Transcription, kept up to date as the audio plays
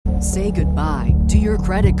Say goodbye to your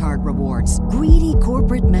credit card rewards. Greedy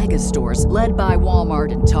corporate mega stores, led by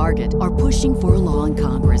Walmart and Target, are pushing for a law in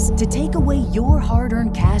Congress to take away your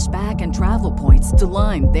hard-earned cash back and travel points to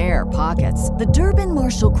line their pockets. The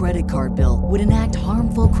Durbin-Marshall credit card bill would enact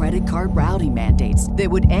harmful credit card routing mandates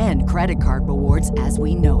that would end credit card rewards as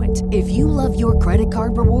we know it. If you love your credit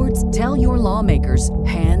card rewards, tell your lawmakers,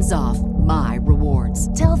 hands off my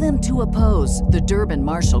rewards. Tell them to oppose the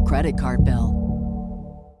Durbin-Marshall credit card bill.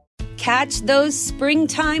 Catch those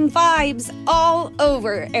springtime vibes all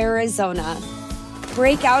over Arizona.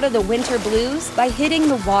 Break out of the winter blues by hitting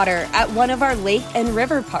the water at one of our lake and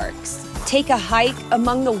river parks. Take a hike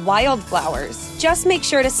among the wildflowers. Just make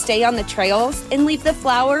sure to stay on the trails and leave the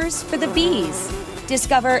flowers for the bees.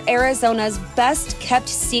 Discover Arizona's best kept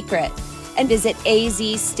secret and visit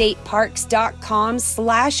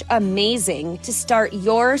azstateparks.com/amazing to start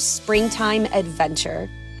your springtime adventure.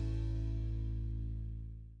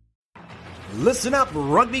 Listen up,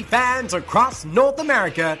 rugby fans across North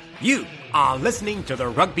America. You are listening to the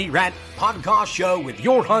Rugby Rant podcast show with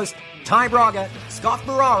your host, Ty Braga, Scott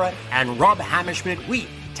Barara, and Rob Hammerschmidt. We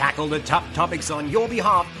tackle the top topics on your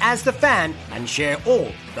behalf as the fan and share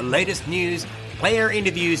all the latest news, player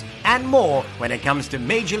interviews, and more when it comes to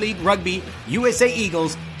Major League Rugby, USA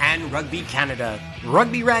Eagles, and Rugby Canada.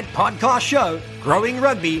 Rugby Rant podcast show, growing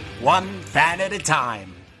rugby one fan at a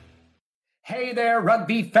time. Hey there,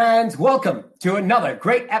 rugby fans. Welcome to another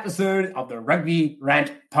great episode of the Rugby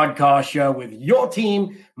Rant podcast show with your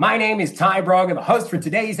team. My name is Ty Braga, the host for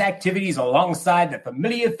today's activities, alongside the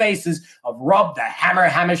familiar faces of Rob the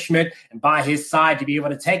Hammerschmidt. And by his side, to be able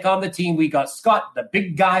to take on the team, we got Scott, the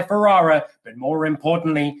big guy Ferrara. But more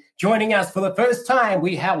importantly, joining us for the first time,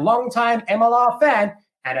 we have longtime MLR fan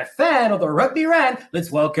and a fan of the Rugby Rant.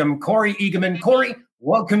 Let's welcome Corey Egerman. Corey,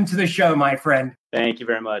 welcome to the show, my friend. Thank you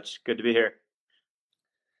very much. Good to be here.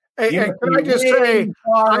 Hey, and can I just say,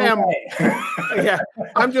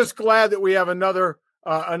 I'm just glad that we have another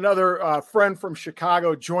friend from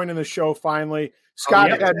Chicago joining the show finally.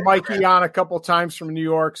 Scott had Mikey on a couple times from New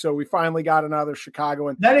York, so we finally got another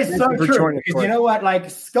Chicagoan. That is so true. Because you know what? Like,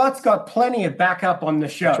 Scott's got plenty of backup on the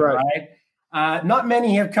show, right? Not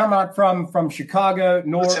many have come out from Chicago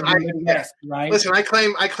nor the Midwest, right? Listen, I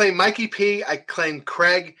claim Mikey P, I claim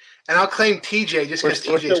Craig, and I'll claim TJ just because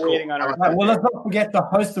TJ's cool. Well, let's not forget the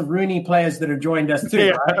host of Rooney players that have joined us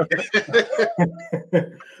too, right?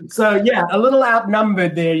 So, yeah, a little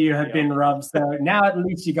outnumbered there you have been, Rob. So now at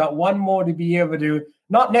least you got one more to be able to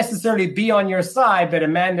not necessarily be on your side, but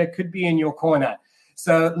Amanda could be in your corner.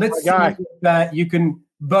 So let's see if you can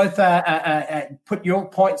both put your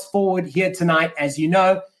points forward here tonight. As you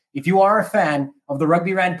know, if you are a fan of the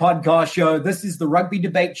Rugby Rant podcast show, this is the rugby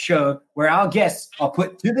debate show where our guests are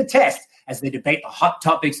put to the test as they debate the hot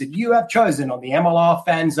topics that you have chosen on the MLR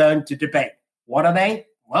Fan Zone to debate. What are they?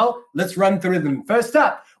 Well, let's run through them. First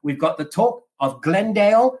up, we've got the talk of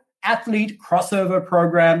Glendale athlete crossover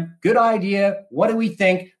program. Good idea. What do we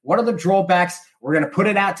think? What are the drawbacks? We're going to put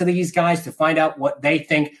it out to these guys to find out what they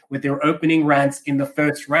think with their opening rants in the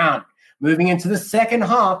first round. Moving into the second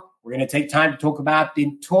half, we're going to take time to talk about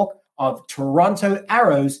the talk of Toronto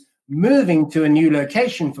Arrows moving to a new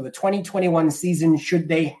location for the 2021 season should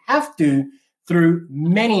they have to, through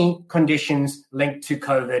many conditions linked to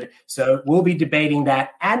COVID. So we'll be debating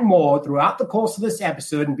that and more throughout the course of this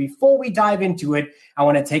episode. And before we dive into it, I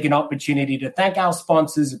want to take an opportunity to thank our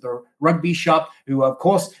sponsors at the Rugby Shop, who, of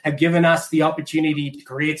course, have given us the opportunity to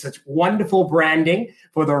create such wonderful branding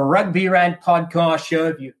for the Rugby Rant podcast show.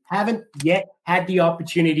 If you haven't yet had the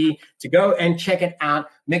opportunity to go and check it out,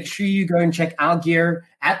 make sure you go and check our gear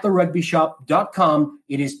at therugbyshop.com.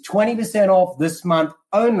 It is 20% off this month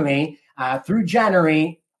only. Through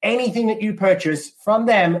January, anything that you purchase from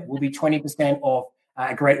them will be 20% off.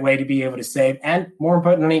 A great way to be able to save and, more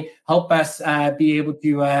importantly, help us be able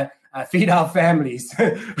to feed our families.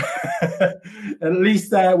 At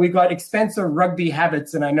least we got expensive rugby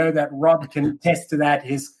habits, and I know that Rob can attest to that.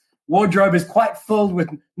 His wardrobe is quite filled with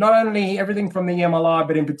not only everything from the MLR,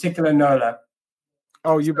 but in particular NOLA.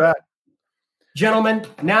 Oh, you bet. Gentlemen,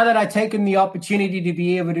 now that I've taken the opportunity to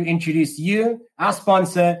be able to introduce you, our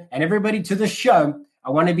sponsor, and everybody to the show, I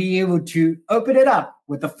want to be able to open it up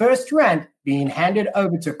with the first rant being handed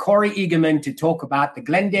over to Corey Egerman to talk about the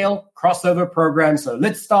Glendale crossover program. So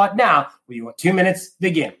let's start now with your 2 minutes.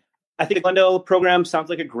 Begin. I think the Glendale program sounds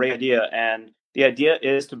like a great idea. And the idea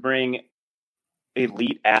is to bring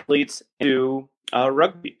elite athletes into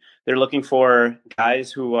rugby. They're looking for guys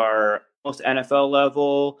who are almost NFL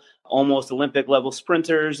level, almost Olympic level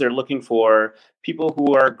sprinters. They're looking for people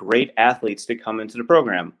who are great athletes to come into the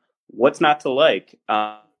program. What's not to like?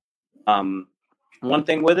 One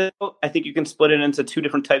thing with it, I think you can split it into two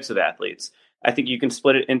different types of athletes. I think you can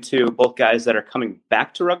split it into both guys that are coming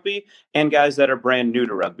back to rugby and guys that are brand new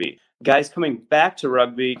to rugby. Guys coming back to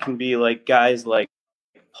rugby can be like guys like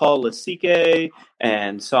Paul Lasike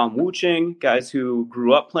and Sam Wuching, guys who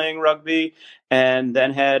grew up playing rugby and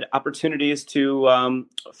then had opportunities to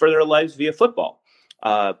further their lives via football.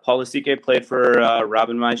 Paul Lasike played for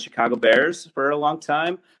Rob and my Chicago Bears for a long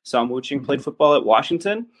time. Sam Wuching played football at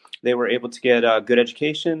Washington. They were able to get good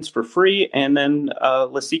educations for free, and then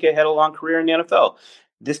Lasike had a long career in the NFL.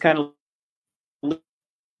 This kind of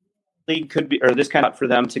league could be, or this kind of for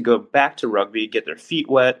them to go back to rugby, get their feet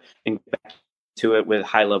wet, and get back to it with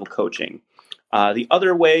high-level coaching. The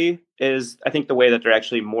other way is, I think the way that they're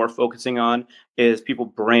actually more focusing on is people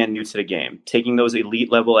brand new to the game, taking those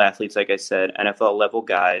elite-level athletes, like I said, NFL-level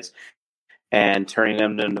guys, and turning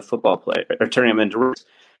them into football players, or turning them into.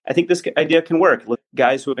 I think this idea can work. Look,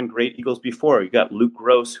 guys who have been great Eagles before. You got Luke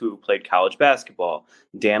Gross, who played college basketball.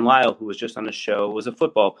 Dan Lyle, who was just on the show, was a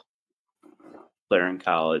football player in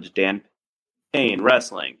college. Dan Payne,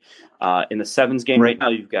 wrestling. In the sevens game right now,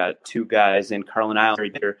 you've got two guys in Carlin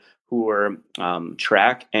Island who are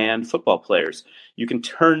track and football players. You can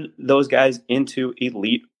turn those guys into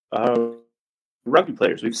elite rugby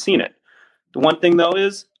players. We've seen it. The one thing, though,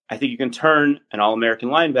 is I think you can turn an All-American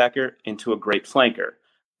linebacker into a great flanker.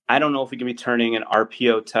 I don't know if we can be turning an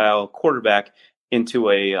RPO-style quarterback into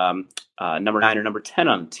a number 9 or number 10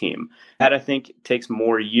 on the team. That, I think, takes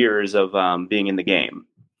more years of being in the game.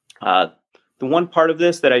 The one part of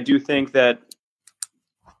this that I do think that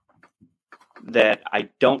I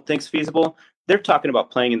don't think is feasible, they're talking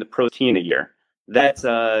about playing in the pro team a year. That's,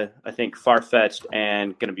 I think, far-fetched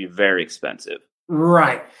and going to be very expensive.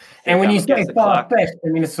 Right. And when you say far-fetched, I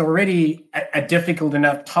mean, it's already a difficult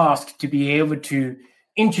enough task to be able to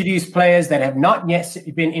introduce players that have not yet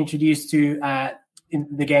been introduced to in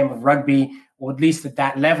the game of rugby, or at least at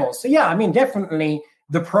that level. So, yeah, I mean, definitely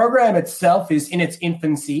the program itself is in its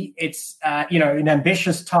infancy. It's, an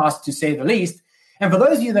ambitious task, to say the least. And for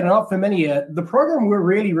those of you that are not familiar, the program we're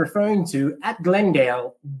really referring to at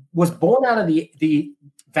Glendale was born out of the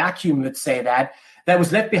vacuum, let's say that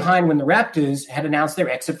was left behind when the Raptors had announced their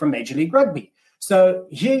exit from Major League Rugby. So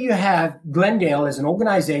here you have Glendale as an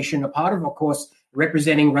organization, a part of course,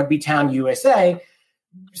 representing Rugby Town, USA,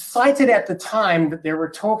 cited at the time that they were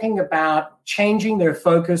talking about changing their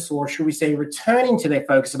focus, or should we say returning to their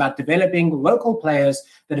focus about developing local players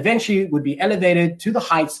that eventually would be elevated to the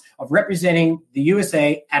heights of representing the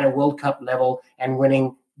USA at a World Cup level and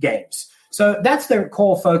winning games. So that's their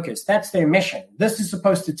core focus. That's their mission. This is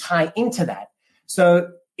supposed to tie into that.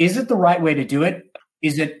 So is it the right way to do it?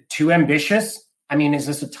 Is it too ambitious? I mean, is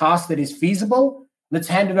this a task that is feasible? Let's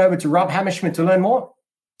hand it over to Rob Hammerschmidt to learn more.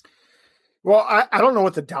 Well, I don't know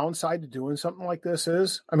what the downside to doing something like this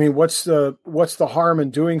is. I mean, what's the harm in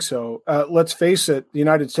doing so? Let's face it, the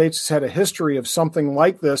United States has had a history of something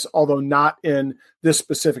like this, although not in this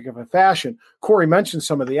specific of a fashion. Corey mentioned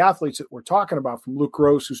some of the athletes that we're talking about, from Luke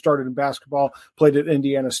Gross, who started in basketball, played at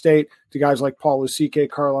Indiana State, to guys like Paul Lasike,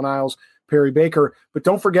 Carlin Isles, Perry Baker. But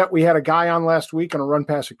don't forget, we had a guy on last week on a run,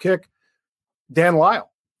 pass, or kick, Dan Lyle.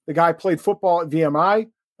 The guy played football at VMI.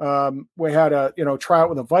 We had a tryout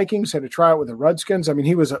with the Vikings, had a tryout with the Redskins. I mean,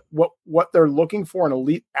 he was what they're looking for, an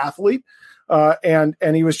elite athlete, and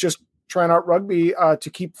he was just trying out rugby to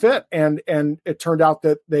keep fit, and it turned out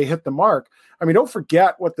that they hit the mark. I mean, don't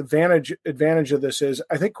forget what the advantage of this is.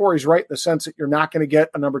 I think Corey's right in the sense that you're not going to get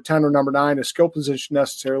a number 10 or number 9, a skill position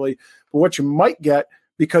necessarily, but what you might get,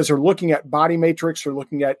 because they're looking at body matrix, they're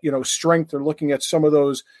looking at, strength, they're looking at some of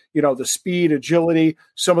those, the speed, agility,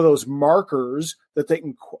 some of those markers that they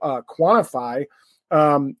can quantify,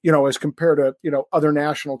 as compared to, other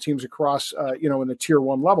national teams across, in the tier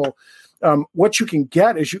 1 level. What you can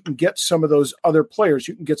get is you can get some of those other players.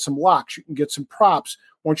 You can get some locks, you can get some props.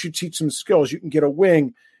 Once you teach some skills, you can get a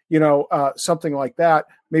wing, something like that,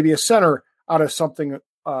 maybe a center out of something,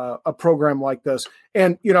 a program like this.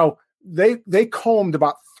 And, they combed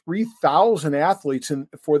about 3,000 athletes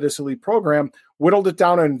for this elite program, whittled it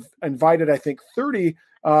down and invited, I think, 30.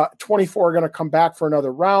 24 are going to come back for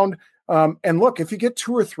another round. And look, if you get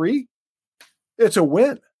 2 or 3, it's a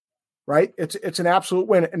win, right? It's an absolute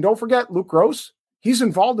win. And don't forget, Luke Gross, he's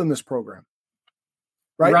involved in this program,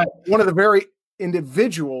 right? One of the very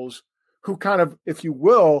individuals who kind of, if you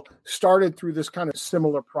will, started through this kind of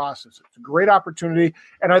similar process. It's a great opportunity.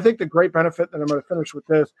 And I think the great benefit, and I'm going to finish with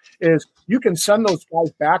this, is you can send those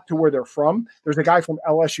guys back to where they're from. There's a guy from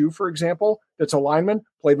LSU, for example, that's a lineman,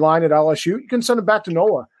 played line at LSU. You can send him back to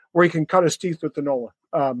NOLA, where he can cut his teeth with the NOLA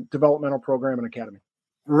developmental program and academy.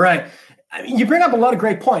 Right. I mean, you bring up a lot of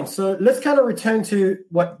great points. So let's kind of return to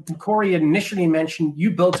what Corey initially mentioned.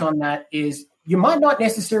 You built on that is you might not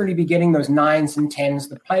necessarily be getting those 9s and 10s,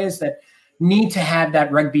 the players that need to have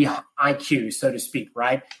that rugby IQ, so to speak,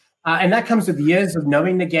 right? And that comes with years of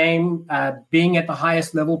knowing the game, being at the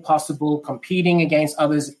highest level possible, competing against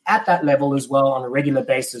others at that level as well on a regular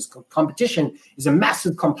basis. Competition is a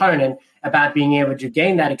massive component about being able to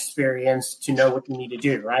gain that experience to know what you need to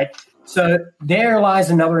do, right? So there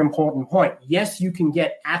lies another important point. Yes, you can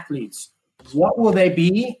get athletes. What will they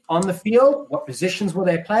be on the field? What positions will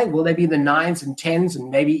they play? Will they be the 9s and 10s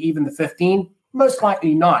and maybe even the 15? Most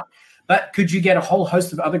likely not. But could you get a whole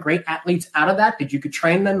host of other great athletes out of that you could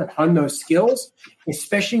train them and hone those skills,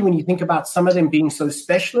 especially when you think about some of them being so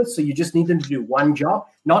specialist, so you just need them to do one job,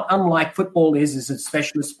 not unlike football is a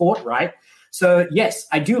specialist sport, right? So, yes,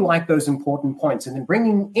 I do like those important points. And then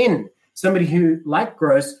bringing in somebody who, like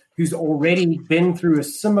Gross, who's already been through a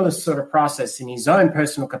similar sort of process in his own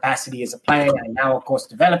personal capacity as a player and now, of course,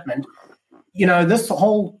 development, this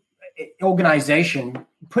whole organization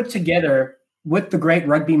put together with the great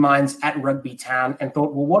rugby minds at Rugby Town and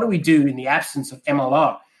thought, well, what do we do in the absence of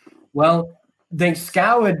MLR? Well, they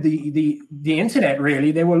scoured the internet,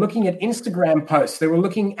 really. They were looking at Instagram posts. They were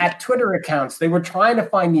looking at Twitter accounts. They were trying to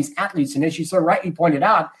find these athletes. And as you so rightly pointed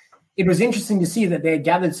out, it was interesting to see that they had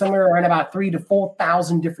gathered somewhere around about 3,000 to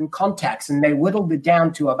 4,000 different contacts, and they whittled it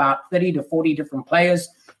down to about 30 to 40 different players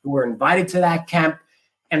who were invited to that camp.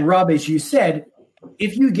 And Rob, as you said,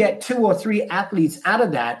 if you get 2 or 3 athletes out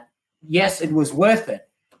of that, yes, it was worth it.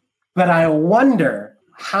 But I wonder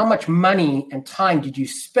how much money and time did you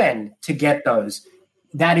spend to get those?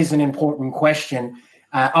 That is an important question.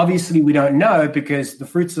 Obviously, we don't know because the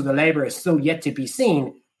fruits of the labor are still yet to be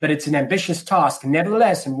seen, but it's an ambitious task,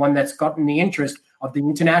 nevertheless, and one that's gotten the interest of the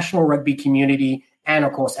international rugby community and,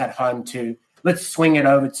 of course, at home too. Let's swing it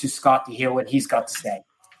over to Scott to hear what he's got to say.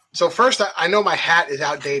 So first, I know my hat is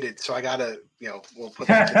outdated, so I got to, we'll put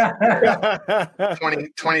that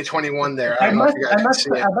 2021 there.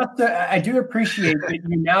 I do appreciate that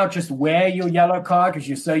you now just wear your yellow card because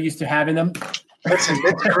you're so used to having them. Listen,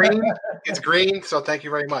 it's green. It's green, so thank you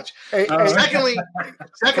very much. Secondly,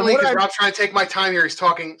 because Rob's trying to take my time here, he's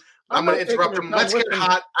talking. I'm going to interrupt him. Let's get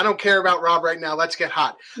hot. I don't care about Rob right now. Let's get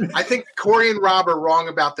hot. I think Corey and Rob are wrong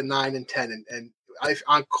about the 9 and 10, and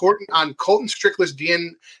on Colton Strickler's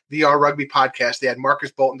DNVR Rugby podcast, they had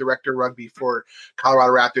Marcus Bolton, director of rugby for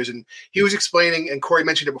Colorado Raptors, and he was explaining, and Corey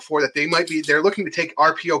mentioned it before, that they're looking to take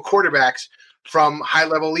RPO quarterbacks from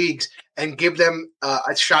high-level leagues and give them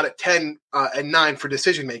a shot at 10 and 9 for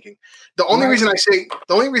decision making. The only reason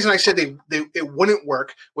I said it wouldn't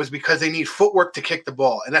work was because they need footwork to kick the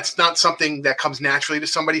ball, and that's not something that comes naturally to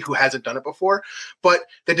somebody who hasn't done it before. But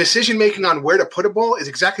the decision making on where to put a ball is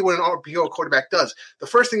exactly what an RPO quarterback does. The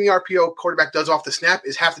first thing the RPO quarterback does off the snap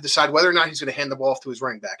is have to decide whether or not he's going to hand the ball off to his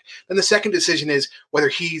running back. Then the second decision is whether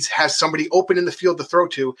he has somebody open in the field to throw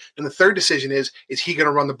to. And the third decision is he going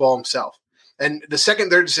to run the ball himself? And the second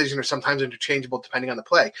and third decision are sometimes interchangeable depending on the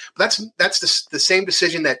play. But that's the same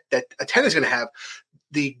decision that a 10 is going to have.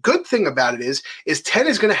 The good thing about it is 10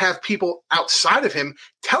 is going to have people outside of him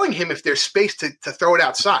telling him if there's space to throw it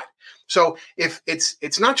outside. So if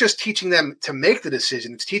it's not just teaching them to make the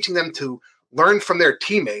decision, it's teaching them to learn from their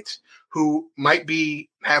teammates who might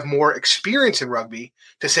have more experience in rugby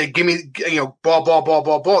to say, give me,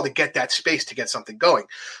 ball to get that space to get something going.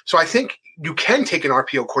 So I think you can take an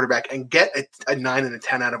RPO quarterback and get a 9 and a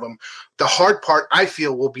 10 out of them. The hard part, I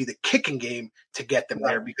feel, will be the kicking game to get them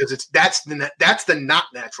there because that's the not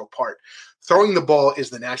natural part. Throwing the ball is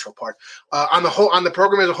the natural part. On the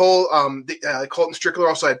program as a whole, Colton Strickler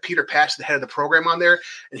also had Peter Patch, the head of the program, on there,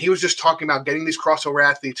 and he was just talking about getting these crossover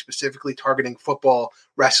athletes, specifically targeting football,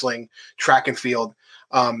 wrestling, track and field,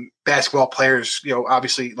 basketball players.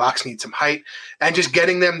 Obviously, locks need some height, and just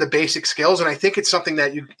getting them the basic skills. And I think it's something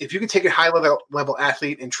that if you can take a high level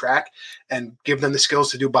athlete in track and give them the skills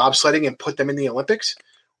to do bobsledding and put them in the Olympics,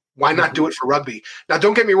 why not do it for rugby? Now,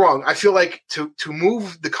 don't get me wrong. I feel like to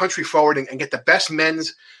move the country forward and get the best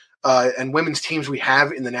men's and women's teams we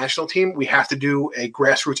have in the national team, we have to do a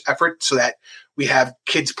grassroots effort so that we have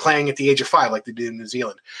kids playing at the age of 5 like they do in New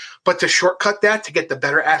Zealand. But to shortcut that, to get the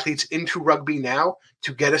better athletes into rugby now,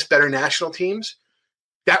 to get us better national teams,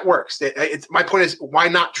 that works. My point is, why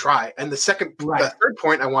not try? And the third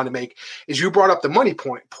point I want to make is you brought up the money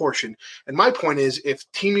portion. And my point is, if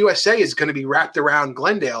Team USA is going to be wrapped around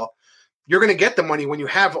Glendale, you're going to get the money when you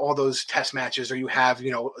have all those test matches or you have,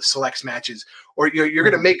 selects matches, or you're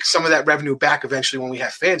going to make some of that revenue back eventually when we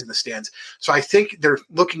have fans in the stands. So I think they're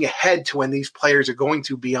looking ahead to when these players are going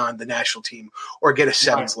to be on the national team or get a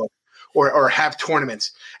sevens look. or have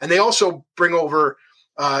tournaments. And they also bring over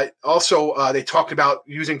they talked about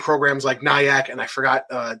using programs like NIAC, and I forgot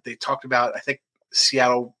they talked about, I think,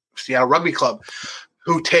 Seattle Rugby Club,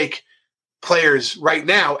 who take players right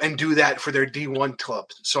now and do that for their D1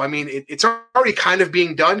 clubs. So, I mean, it's already kind of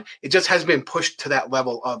being done. It just hasn't been pushed to that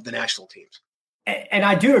level of the national teams. And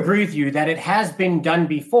I do agree with you that it has been done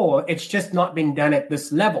before. It's just not been done at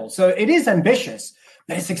this level. So it is ambitious,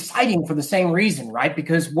 but it's exciting for the same reason, right?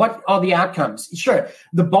 Because what are the outcomes? Sure,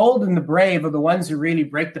 the bold and the brave are the ones who really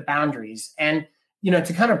break the boundaries. And,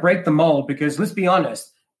 to kind of break the mold, because let's be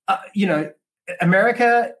honest,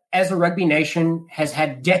 America as a rugby nation has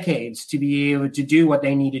had decades to be able to do what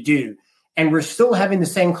they need to do. And we're still having the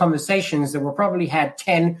same conversations that were probably had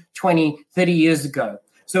 10, 20, 30 years ago.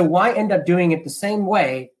 So why end up doing it the same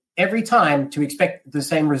way every time to expect the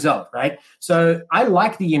same result, right? So I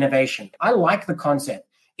like the innovation. I like the concept.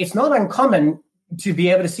 It's not uncommon to be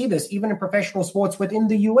able to see this even in professional sports within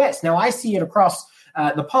the US. Now, I see it across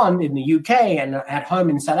the pond in the UK and at home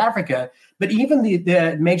in South Africa, but even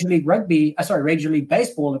the Major League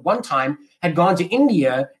Baseball at one time had gone to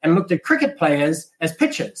India and looked at cricket players as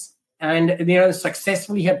pitchers and,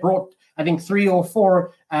 successfully had brought, I think, 3 or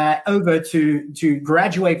 4 over to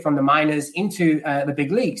graduate from the minors into the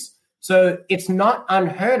big leagues. So it's not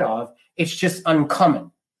unheard of. It's just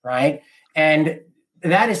uncommon, right? And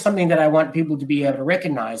that is something that I want people to be able to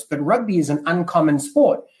recognize. But rugby is an uncommon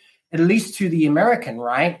sport, at least to the American,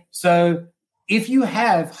 right? So if you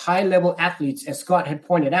have high-level athletes, as Scott had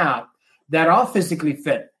pointed out, that are physically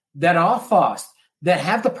fit, that are fast, that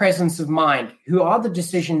have the presence of mind, who are the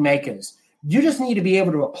decision makers, you just need to be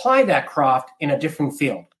able to apply that craft in a different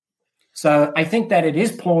field. So I think that it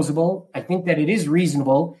is plausible. I think that it is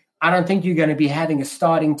reasonable. I don't think you're going to be having a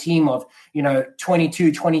starting team of,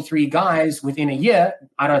 22, 23 guys within a year.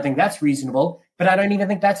 I don't think that's reasonable, but I don't even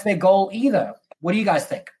think that's their goal either. What do you guys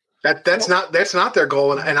think? That's not their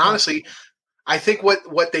goal. And honestly, I think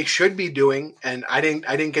what they should be doing, and I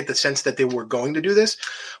didn't get the sense that they were going to do this,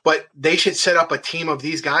 but they should set up a team of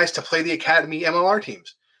these guys to play the academy MLR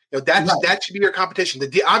teams. That should be your competition.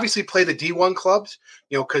 Obviously play the D1 clubs,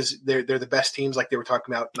 because they're the best teams, like they were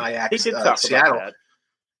talking about NIAC, Seattle.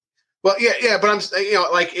 Well, yeah, but I'm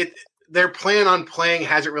their plan on playing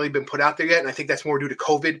hasn't really been put out there yet, and I think that's more due to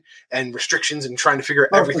COVID and restrictions and trying to figure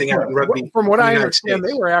everything out in rugby. From what I understand,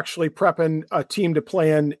 they were actually prepping a team to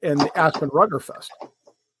play in the Aspen Ruggerfest.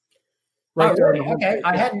 Right there. Really? Okay,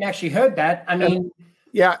 I hadn't actually heard that. I mean.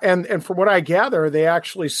 Yeah, and from what I gather, they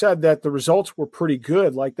actually said that the results were pretty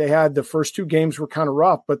good. Like they had the first 2 games were kind of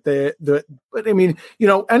rough, but any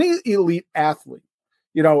elite athlete,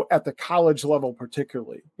 at the college level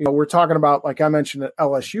particularly, we're talking about, like I mentioned, an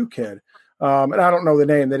LSU kid, and I don't know the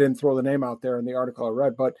name. They didn't throw the name out there in the article I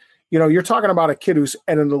read, but you're talking about a kid who's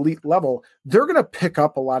at an elite level. They're going to pick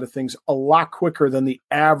up a lot of things a lot quicker than the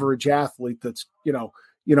average athlete that's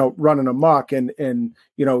running amok in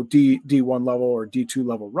D1 level or D2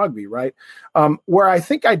 level rugby, right? Where I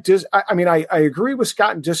think I agree with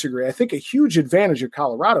Scott and disagree. I think a huge advantage of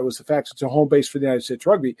Colorado is the fact it's a home base for the United States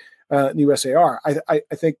Rugby, the USAR. I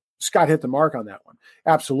think Scott hit the mark on that one.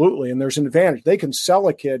 Absolutely. And there's an advantage. They can sell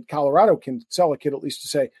a kid. Colorado can sell a kid at least to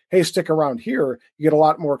say, hey, stick around here. You get a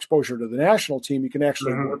lot more exposure to the national team. You can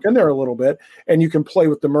actually work in there a little bit, and you can play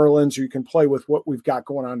with the Merlins, or you can play with what we've got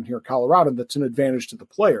going on here in Colorado. That's an advantage to the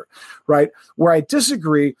player, right? Where I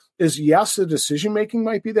disagree is, yes, the decision-making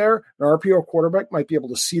might be there. An RPO quarterback might be able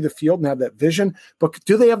to see the field and have that vision, but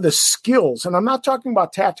do they have the skills? And I'm not talking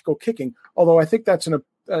about tactical kicking, although I think that's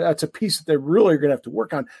a piece that they really are going to have to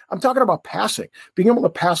work on. I'm talking about passing, being able to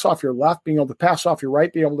pass off your left, being able to pass off your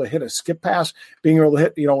right, being able to hit a skip pass, being able to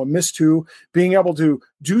hit, a miss 2, being able to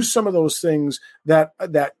do some of those things that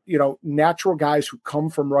natural guys who come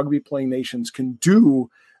from rugby playing nations can do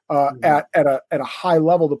at a high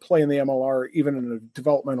level to play in the MLR, even in a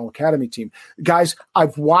developmental academy team. Guys,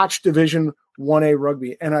 I've watched Division 1A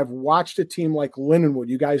rugby, and I've watched a team like Lindenwood,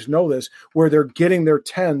 you guys know this, where they're getting their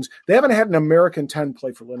 10s. They haven't had an American 10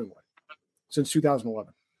 play for Lindenwood since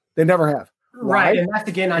 2011. They never have. Right. And that's,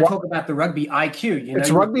 again, I talk about the rugby IQ.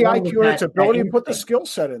 It's rugby IQ and its ability to put the skill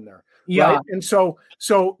set in there. Yeah. Right? And so,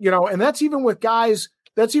 and that's even with guys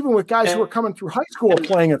who are coming through high school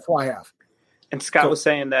playing at fly half. And Scott was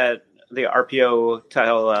saying that the RPO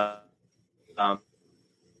title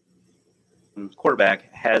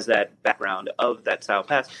quarterback has that background of that style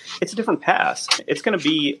pass. It's a different pass. It's going to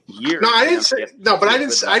be years. No, I didn't say. No, but I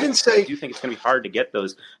didn't say. I do think it's going to be hard to get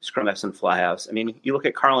those scrum Fs and fly halves. I mean, you look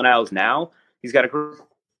at Carlin Isles now. He's got a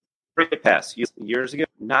great pass. Years ago,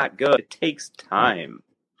 not good. It takes time.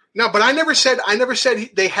 No, but I never said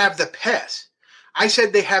they have the pass. I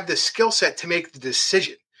said they have the skill set to make the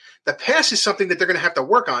decision. The pass is something that they're going to have to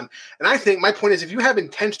work on. And I think my point is, if you have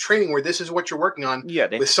intense training where this is what you're working on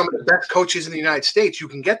with some of the best coaches in the United States, you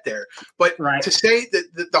can get there. But to say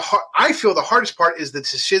that I feel the hardest part is the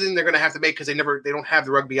decision they're going to have to make because they don't have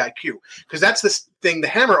the rugby IQ. Because that's the thing the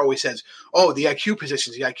Hammer always says, the IQ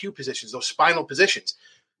positions, those spinal positions.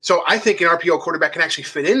 So I think an RPO quarterback can actually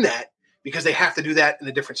fit in that because they have to do that in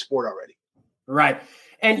a different sport already. Right.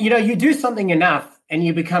 And, you do something enough and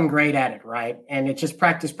you become great at it, right? And it's just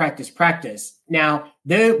practice. Now,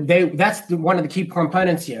 that's one of the key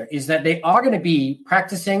components here is that they are going to be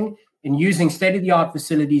practicing and using state-of-the-art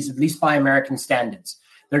facilities, at least by American standards.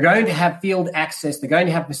 They're going to have field access. They're going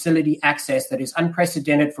to have facility access that is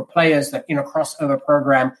unprecedented for players that in a crossover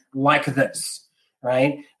program like this,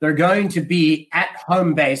 right? They're going to be at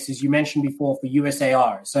home base, as you mentioned before, for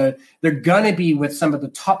USAR. So they're going to be with some of the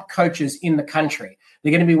top coaches in the country. They're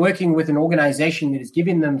going to be working with an organization that is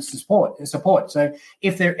giving them support. So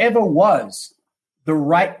if there ever was the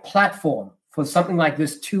right platform for something like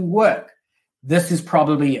this to work, this is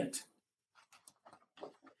probably it.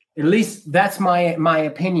 At least that's my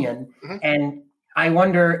opinion. Mm-hmm. And I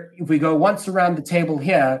wonder if we go once around the table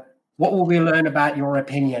here, what will we learn about your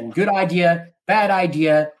opinion? Good idea, bad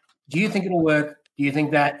idea. Do you think it'll work? Do you think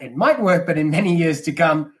that it might work, but in many years to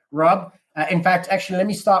come? Rob? In fact, actually, let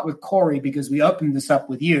me start with Corey because we opened this up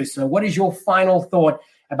with you. So what is your final thought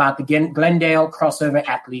about the Glendale Crossover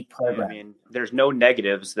Athlete Program? I mean, there's no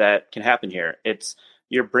negatives that can happen here.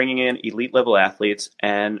 You're bringing in elite level athletes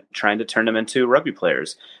and trying to turn them into rugby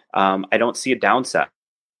players. I don't see a downside.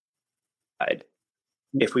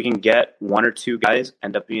 If we can get one or two guys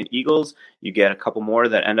end up being Eagles, you get a couple more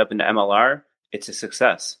that end up in the MLR, it's a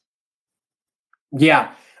success.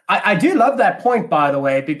 Yeah, I do love that point, by the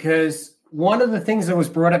way, because one of the things that was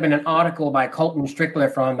brought up in an article by Colton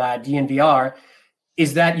Strickler from DNVR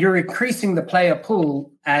is that you're increasing the player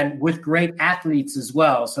pool and with great athletes as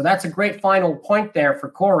well. So that's a great final point there for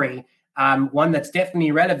Corey, one that's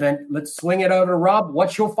definitely relevant. Let's swing it over to Rob.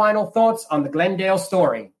 What's your final thoughts on the Glendale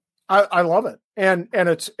story? I love it. And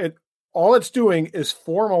all it's doing is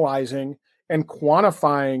formalizing and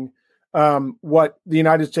quantifying what the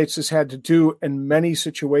United States has had to do in many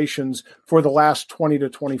situations for the last 20 to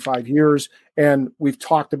 25 years. And we've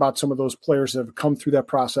talked about some of those players that have come through that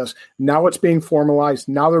process. Now it's being formalized.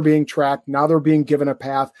 Now they're being tracked. Now they're being given a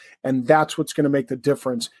path. And that's what's going to make the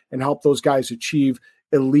difference and help those guys achieve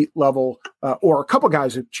elite level or a couple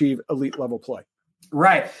guys achieve elite level play.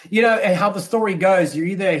 Right. And how the story goes, you're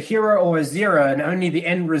either a hero or a zero, and only the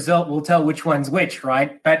end result will tell which one's which,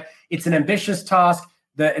 right? But it's an ambitious task.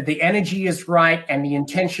 The energy is right and the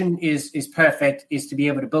intention is perfect, is to be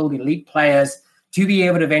able to build elite players to be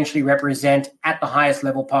able to eventually represent at the highest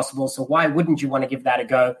level possible. So why wouldn't you want to give that a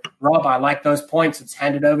go? Rob, I like those points. Let's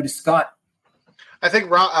hand it over to Scott. I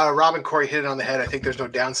think Rob and Corey hit it on the head. I think there's no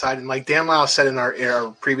downside. And like Dan Lyle said in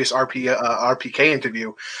our previous RPK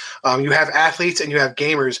interview, you have athletes and you have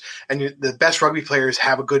gamers, and the best rugby players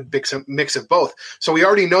have a good mix of both. So we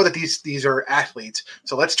already know that these are athletes.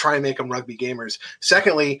 So let's try and make them rugby gamers.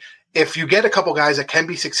 Secondly, if you get a couple guys that can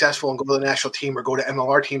be successful and go to the national team or go to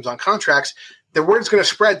MLR teams on contracts, the word's going to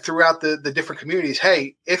spread throughout the different communities.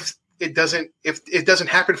 Hey, if it doesn't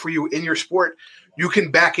happen for you in your sport, you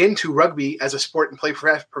can back into rugby as a sport and play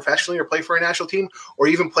professionally or play for a national team or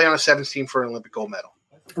even play on a sevens team for an Olympic gold medal.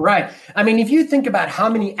 Right. I mean, if you think about how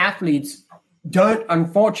many athletes don't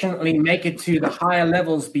unfortunately make it to the higher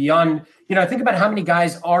levels beyond, think about how many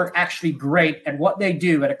guys are actually great at what they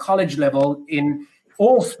do at a college level in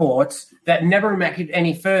all sports that never make it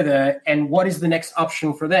any further, and what is the next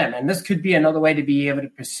option for them? And this could be another way to be able to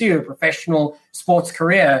pursue a professional sports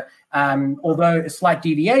career, although a slight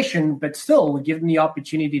deviation, but still would give them the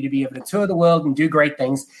opportunity to be able to tour the world and do great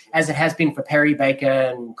things, as it has been for Perry Baker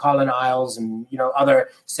and Colin Isles and, other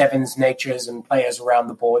sevens natures and players around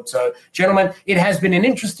the board. So, gentlemen, it has been an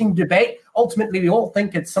interesting debate. Ultimately, we all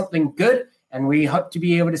think it's something good, and we hope to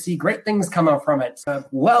be able to see great things come up from it. So,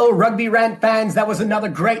 well, Rugby Rant fans, that was another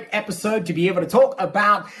great episode to be able to talk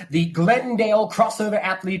about the Glendale Crossover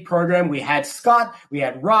Athlete Program. We had Scott, we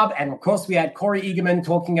had Rob, and of course we had Corey Egerman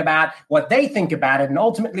talking about what they think about it. And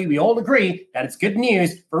ultimately, we all agree that it's good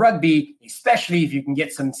news for rugby, especially if you can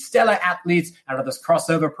get some stellar athletes out of this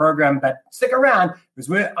crossover program. But stick around, because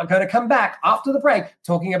we're going to come back after the break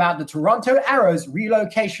talking about the Toronto Arrows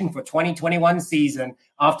relocation for 2021 season.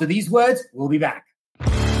 After these words, we'll be back.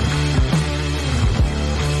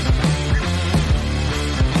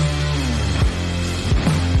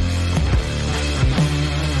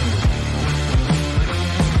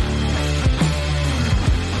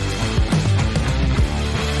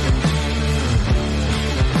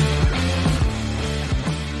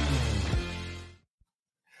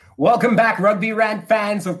 Welcome back, Rugby Rant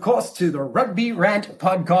fans, of course, to the Rugby Rant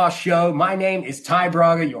podcast show. My name is Ty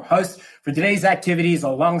Braga, your host for today's activities,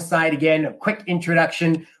 alongside, again, a quick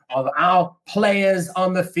introduction of our players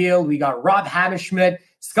on the field. We got Rob Hammerschmidt,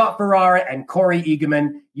 Scott Ferrara, and Corey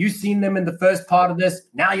Egerman. You've seen them in the first part of this.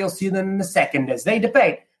 Now you'll see them in the second as they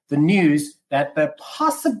debate the news that the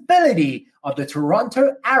possibility of the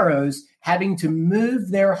Toronto Arrows having to move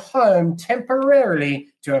their home temporarily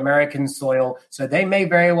to American soil. So they may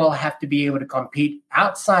very well have to be able to compete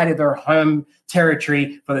outside of their home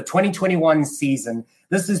territory for the 2021 season.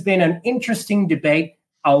 This has been an interesting debate.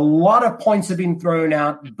 A lot of points have been thrown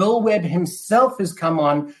out. Bill Webb himself has come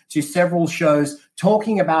on to several shows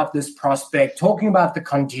talking about this prospect, talking about the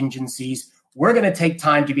contingencies. We're going to take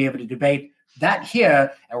time to be able to debate that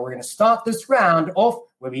here, and we're going to start this round off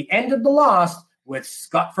where we ended the last with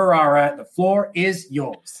Scott Ferrara. The floor is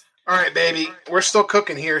yours. All right, baby. We're still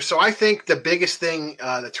cooking here. So I think the biggest thing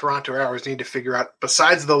the Toronto Arrows need to figure out,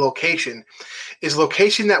 besides the location, is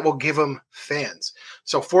location that will give them fans.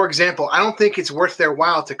 So, for example, I don't think it's worth their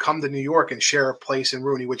while to come to New York and share a place in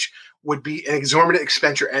Rooney, which would be an exorbitant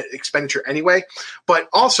expenditure anyway, but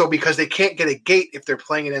also because they can't get a gate if they're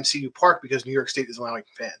playing in MCU Park because New York State is allowing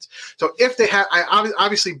fans. So if they have,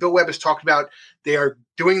 obviously Bill Webb has talked about they are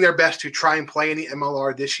doing their best to try and play in the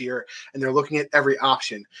MLR this year, and they're looking at every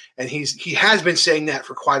option. And he has been saying that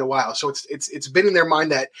for quite a while. So it's been in their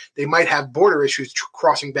mind that they might have border issues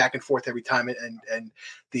crossing back and forth every time, and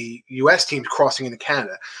the U.S. teams crossing into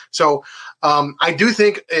Canada. So I do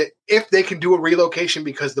think if they can do a relocation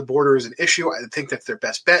because the border is an issue, I think that's their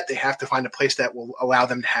best bet. They have to find a place that will allow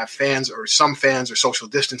them to have fans or some fans or social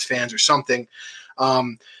distance fans or something.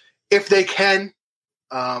 If they can,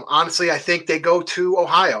 honestly, I think they go to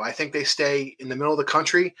Ohio. I think they stay in the middle of the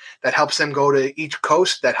country. That helps them go to each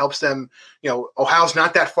coast. That helps them, Ohio's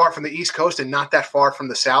not that far from the East Coast and not that far from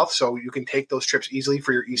the South. So you can take those trips easily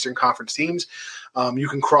for your Eastern Conference teams. You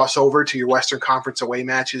can cross over to your Western Conference away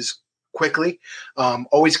matches quickly.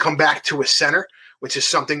 Always come back to a center, which is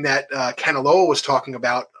something that Kanaloa was talking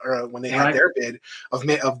about when they had their bid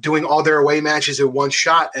of doing all their away matches in one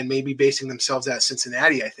shot and maybe basing themselves out of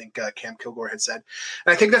Cincinnati, I think Cam Kilgore had said.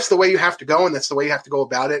 And I think that's the way you have to go, and that's the way you have to go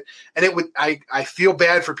about it. And I feel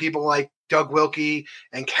bad for people like Doug Wilkie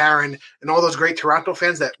and Karen and all those great Toronto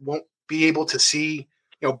fans that won't be able to see,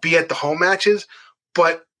 be at the home matches.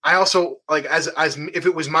 But I also, as if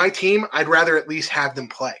it was my team, I'd rather at least have them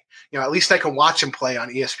play. At least I can watch them play on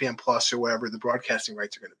ESPN Plus or whatever the broadcasting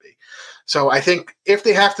rights are going to be. So I think if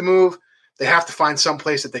they have to move, they have to find some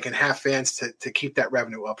place that they can have fans to keep that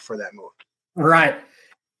revenue up for that move. Right.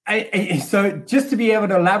 So just to be able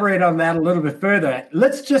to elaborate on that a little bit further,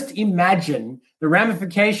 let's just imagine the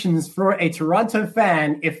ramifications for a Toronto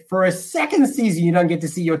fan if for a second season you don't get to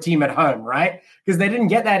see your team at home, right? Because they didn't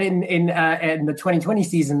get that in the 2020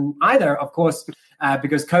 season either, of course,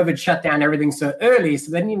 because COVID shut down everything so early,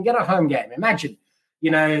 so they didn't even get a home game. Imagine,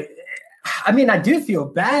 I do feel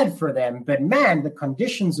bad for them, but man, the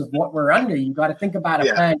conditions of what we're under, you got to think about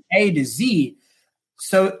a plan A to Z.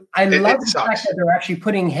 So I love the fact that they're actually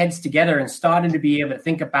putting heads together and starting to be able to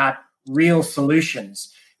think about real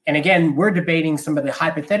solutions. And again, we're debating some of the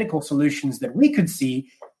hypothetical solutions that we could see,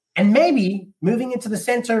 and maybe moving into the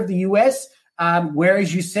center of the U.S., where,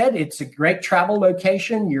 as you said, it's a great travel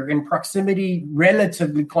location. You're in proximity,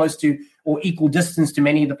 relatively close to or equal distance to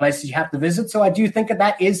many of the places you have to visit. So I do think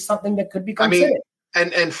that is something that could be considered.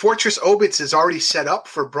 And Fortress Obits is already set up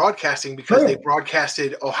for broadcasting because they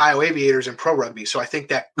broadcasted Ohio Aviators in pro rugby. So I think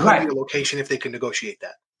that could be a location if they can negotiate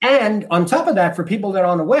that. And on top of that, for people that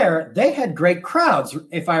aren't aware, they had great crowds,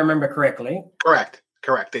 if I remember correctly. Correct.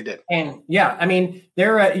 They did. And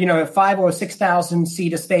they're a 5,000 or 6,000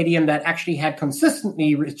 seat stadium that actually had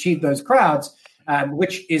consistently achieved those crowds,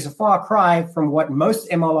 which is a far cry from what most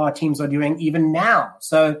MLR teams are doing even now.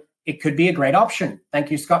 So it could be a great option. Thank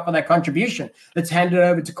you, Scott, for that contribution. Let's hand it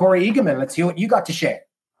over to Corey Egerman. Let's hear what you got to share.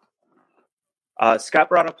 Scott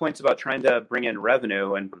brought up points about trying to bring in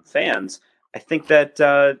revenue and fans. I think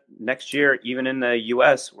that next year, even in the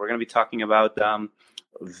U.S., we're going to be talking about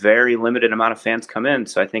very limited amount of fans come in.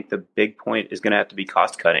 So I think the big point is going to have to be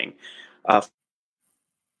cost cutting.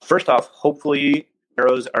 First off, hopefully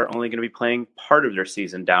Arrows are only going to be playing part of their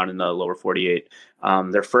season down in the lower 48.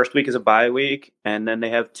 Their first week is a bye week, and then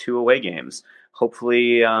they have 2 away games.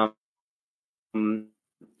 Hopefully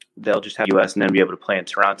they'll just have U.S. and then be able to play in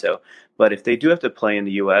Toronto. But if they do have to play in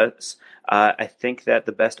the U.S., I think that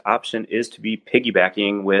the best option is to be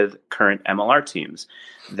piggybacking with current MLR teams.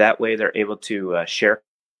 That way they're able to share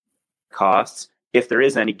costs. If there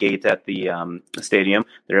is any gate at the stadium,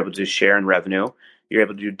 they're able to share in revenue. You're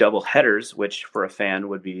able to do double headers, which for a fan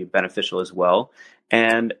would be beneficial as well.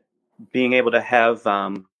 And being able to have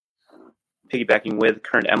piggybacking with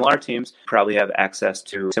current MLR teams, probably have access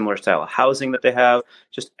to similar style of housing that they have,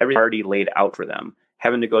 just everything already laid out for them.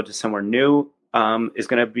 Having to go to somewhere new is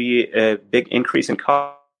going to be a big increase in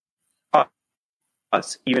cost.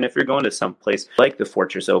 Even if you're going to some place like the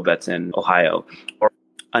Fortress Obets in Ohio, or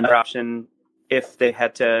another option, if they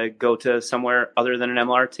had to go to somewhere other than an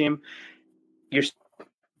MLR team, you're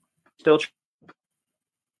still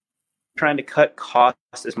trying to cut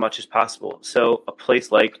costs as much as possible. So a place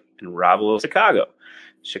like in Rob,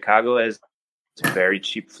 Chicago has very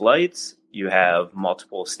cheap flights. You have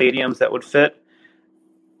multiple stadiums that would fit.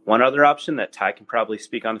 One other option that Ty can probably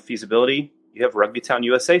speak on the feasibility, you have Rugby Town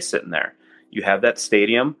USA sitting there. You have that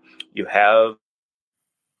stadium. You have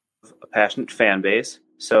a passionate fan base.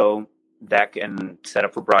 So that can set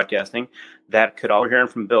up for broadcasting. That could all, we're hearing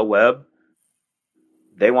from Bill Webb,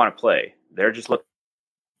 they want to play. They're just looking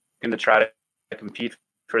to try to compete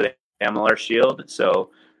for the MLR Shield.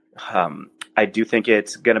 So I do think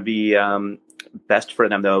it's going to be best for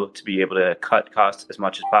them, though, to be able to cut costs as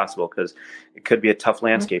much as possible, because it could be a tough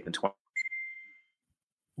landscape in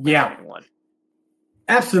 2021.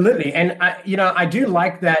 Absolutely. And I do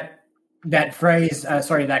like that phrase,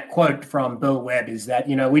 that quote from Bill Webb, is that,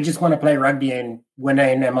 we just want to play rugby and win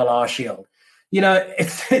an MLR Shield.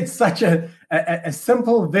 It's such a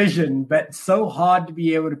simple vision, but so hard to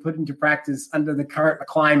be able to put into practice under the current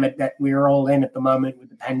climate that we're all in at the moment, with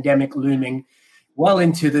the pandemic looming well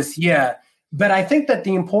into this year. But I think that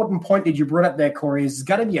the important point that you brought up there, Corey, is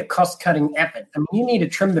got to be a cost-cutting effort. I mean, you need to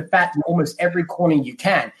trim the fat in almost every corner you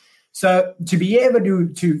can. So to be able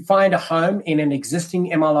to find a home in an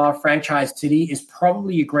existing MLR franchise city is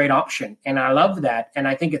probably a great option. And I love that. And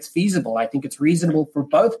I think it's feasible. I think it's reasonable for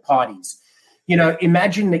both parties.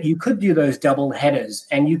 Imagine that you could do those double headers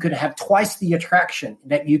and you could have twice the attraction,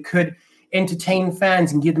 that you could entertain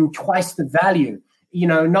fans and give them twice the value.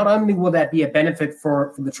 Not only will that be a benefit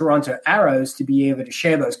for the Toronto Arrows to be able to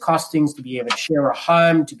share those costings, to be able to share a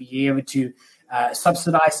home, to be able to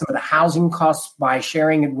subsidize some of the housing costs by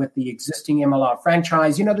sharing it with the existing MLR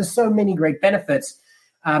franchise. There's so many great benefits,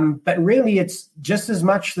 but really it's just as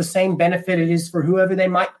much the same benefit it is for whoever they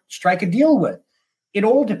might strike a deal with. It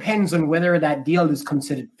all depends on whether that deal is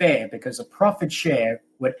considered fair, because a profit share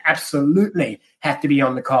would absolutely have to be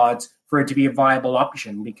on the cards for it to be a viable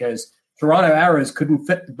option, because Toronto Arrows couldn't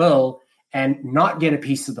fit the bill and not get a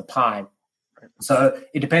piece of the pie. So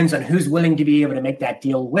it depends on who's willing to be able to make that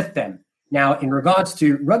deal with them. Now, in regards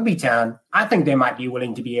to Rugby Town, I think they might be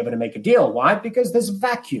willing to be able to make a deal. Why? Because there's a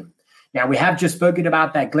vacuum. Now, we have just spoken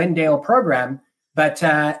about that Glendale program, but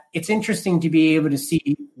it's interesting to be able to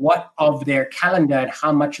see what of their calendar and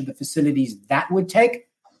how much of the facilities that would take.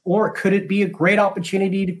 Or could it be a great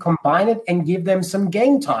opportunity to combine it and give them some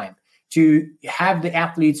game time to have the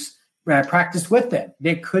athletes practice with them?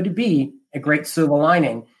 There could be a great silver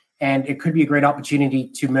lining, and it could be a great opportunity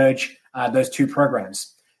to merge those two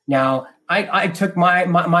programs. Now, I took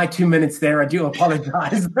my 2 minutes there. I do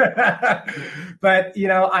apologize. But,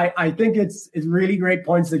 I think it's really great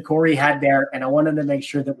points that Corey had there, and I wanted to make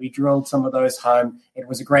sure that we drilled some of those home. It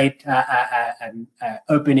was a great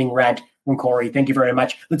opening rant from Corey. Thank you very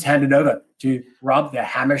much. Let's hand it over to Rob the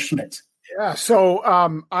Hammerschmidt. Yeah. So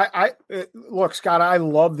look, Scott, I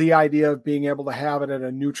love the idea of being able to have it at a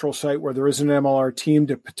neutral site where there is an MLR team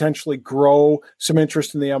to potentially grow some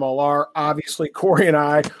interest in the MLR. Obviously, Corey and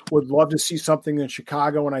I would love to see something in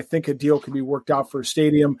Chicago, and I think a deal can be worked out for a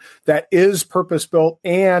stadium that is purpose-built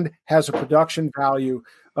and has a production value.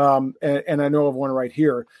 And I know of one right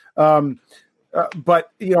here. But,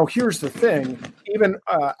 here's the thing. Even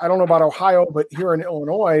I don't know about Ohio, but here in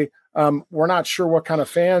Illinois, we're not sure what kind of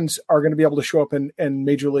fans are going to be able to show up in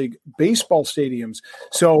Major League Baseball stadiums.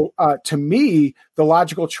 So to me, the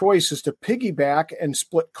logical choice is to piggyback and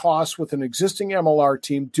split costs with an existing MLR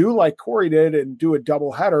team, do like Corey did and do a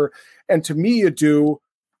doubleheader. And to me, you do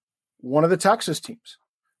one of the Texas teams,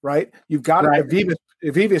 right? You've got right.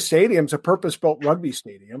 Aviva Stadium's a purpose-built rugby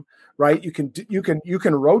stadium, right? You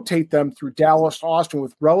can rotate them through Dallas to Austin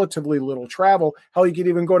with relatively little travel. Hell, you could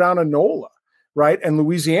even go down to NOLA, right? And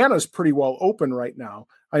Louisiana is pretty well open right now.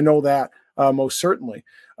 I know that most certainly.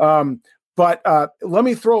 But let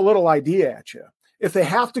me throw a little idea at you. If they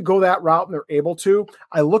have to go that route and they're able to,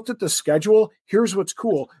 I looked at the schedule. Here's what's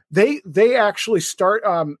cool. They actually start.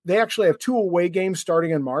 They actually have 2 away games starting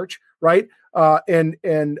in March, right?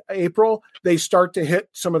 In April, they start to hit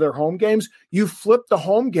some of their home games. You flip the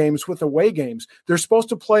home games with away games. They're supposed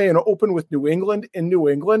to play and open with New England in New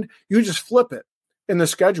England. You just flip it. in the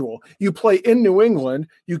schedule. You play in New England.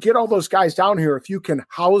 You get all those guys down here. If you can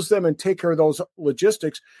house them and take care of those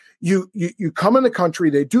logistics, you come in the country,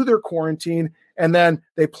 they do their quarantine, and then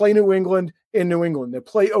they play New England in New England. They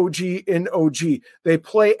play OG in OG. They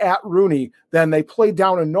play at Rooney. Then they play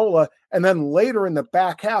down in NOLA. And then later in the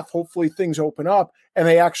back half, hopefully things open up and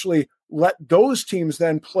they actually let those teams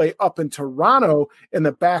then play up in Toronto in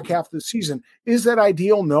the back half of the season. Is that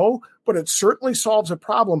ideal? No, but it certainly solves a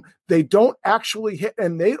problem. They don't actually hit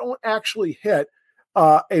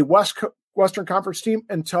a Western Conference team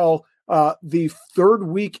until the third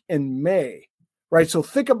week in May, right? So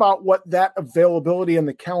think about what that availability in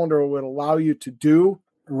the calendar would allow you to do.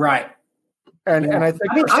 Right. And I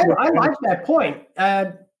think I like that point.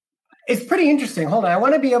 It's pretty interesting. Hold on. I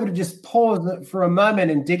want to be able to just pause for a moment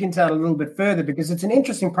and dig into that a little bit further because it's an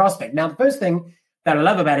interesting prospect. Now, the first thing that I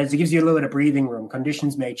love about it is it gives you a little bit of breathing room.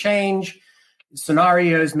 Conditions may change.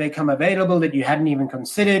 Scenarios may come available that you hadn't even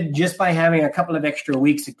considered. Just by having a couple of extra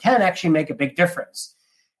weeks, it can actually make a big difference.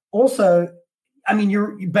 Also, I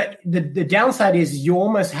mean, but the downside is you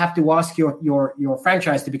almost have to ask your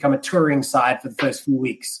franchise to become a touring side for the first few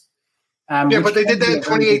weeks. But they did that in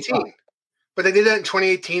 2018. But they did that in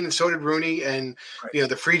 2018, and so did Rooney, and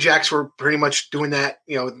the Free Jacks were pretty much doing that.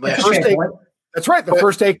 Last year. That's right. The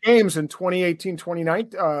first 8 games in 2018,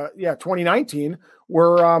 2019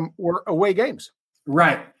 were away games.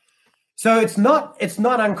 Right. So it's not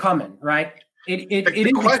uncommon, right? It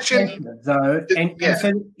is expensive, though, and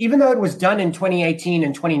so even though it was done in 2018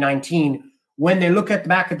 and 2019, when they look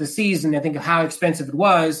back at the season, they think of how expensive it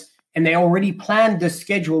was. And they already planned the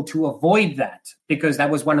schedule to avoid that because that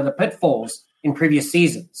was one of the pitfalls in previous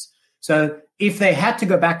seasons. So if they had to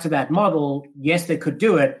go back to that model, yes, they could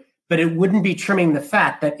do it, but it wouldn't be trimming the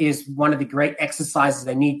fat. That is one of the great exercises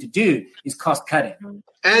they need to do is cost cutting.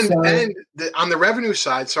 And on the revenue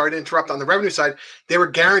side, sorry to interrupt, on the revenue side, they were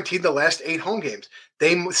guaranteed the last 8 home games.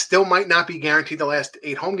 They still might not be guaranteed the last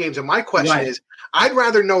 8 home games. And my question is, I'd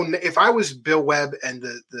rather know if I was Bill Webb and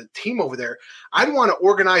the team over there, I'd want to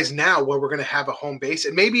organize now where we're going to have a home base.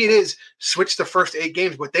 And maybe it is switch the first 8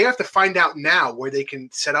 games, but they have to find out now where they can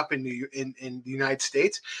set up in the United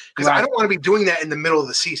States. Because I don't want to be doing that in the middle of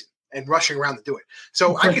the season and rushing around to do it.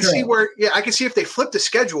 So I can see I can see if they flip the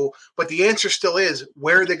schedule, but the answer still is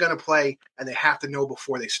where are they going to play, and they have to know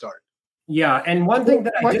before they start. Yeah, and one thing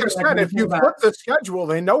that like I said, if you flip the schedule,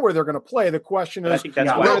 they know where they're going to play. The question is, but they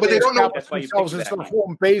don't know themselves as their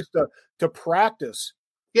home base to practice.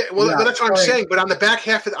 Yeah, but that's what I'm saying. But on the back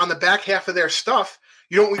half of their stuff,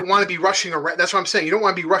 you don't want to be rushing around. That's what I'm saying. You don't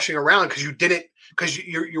want to be rushing around because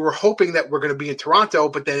you were hoping that we're going to be in Toronto,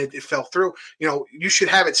 but then it fell through. You should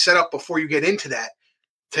have it set up before you get into that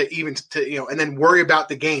and then worry about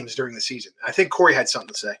the games during the season. I think Corey had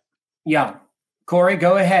something to say. Yeah. Corey,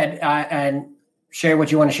 go ahead and share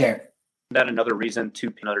what you want to share. That another reason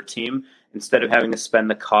to pick another team instead of having to spend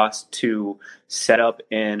the cost to set up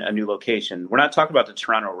in a new location. We're not talking about the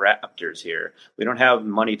Toronto Raptors here. We don't have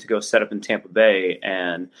money to go set up in Tampa Bay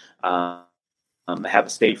and have a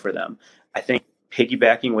state for them. I think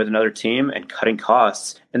piggybacking with another team and cutting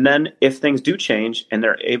costs, and then if things do change and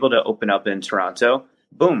they're able to open up in Toronto,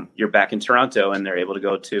 boom, you're back in Toronto, and they're able to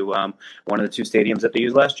go to one of the 2 stadiums that they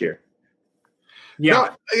used last year.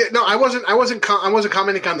 Yeah. No, I wasn't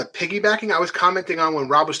commenting on the piggybacking. I was commenting on when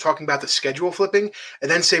Rob was talking about the schedule flipping,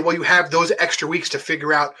 and then say, well, you have those extra weeks to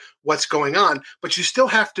figure out what's going on, but you still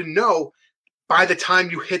have to know by the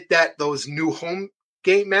time you hit those new home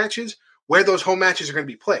game matches where those home matches are going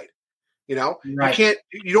to be played. You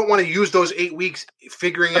don't want to use those 8 weeks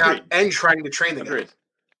figuring out and trying to train the guys.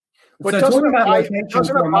 But doesn't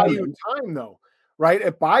it buy you time though? Right,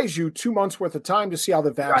 it buys you 2 months worth of time to see how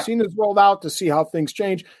the vaccine is rolled out, to see how things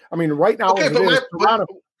change. I mean, right now,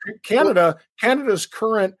 Canada's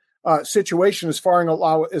current situation as far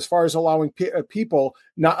as allowing people,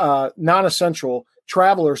 non-essential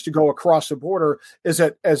travelers, to go across the border is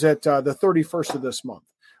at the 31st of this month.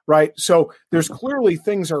 Right, so there's clearly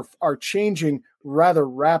things are changing rather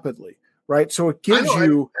rapidly. Right, so it gives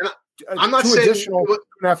you two and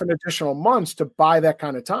a half additional months to buy that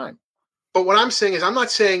kind of time. But what I'm saying is, I'm not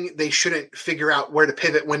saying they shouldn't figure out when to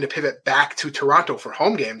pivot back to Toronto for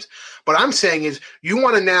home games. But I'm saying is, you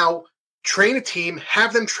want to now train a team,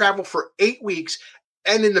 have them travel for 8 weeks,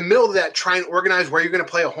 and in the middle of that, try and organize where you're going to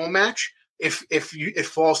play a home match if it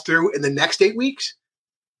falls through in the next 8 weeks,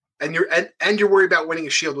 and you're worried about winning a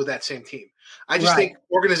Shield with that same team. I just think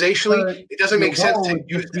organizationally, it doesn't make sense to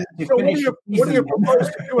use that. So what do you propose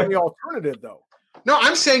to do in the alternative, though? No,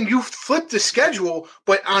 I'm saying you flip the schedule,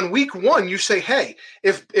 but on week 1, you say, hey,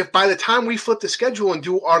 if by the time we flip the schedule and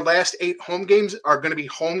do our last 8 home games are going to be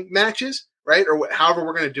home matches, right? Or however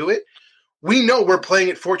we're going to do it. We know we're playing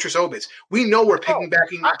at Fortress Obitz. We know we're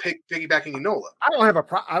piggybacking Enola. I don't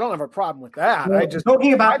have a problem with that. Well,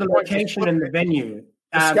 talking about the location and the venue.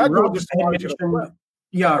 Rob just mentioned.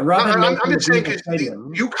 Rob. I'm just saying because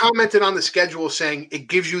you commented on the schedule saying it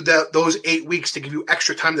gives you those 8 weeks to give you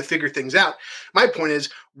extra time to figure things out. My point is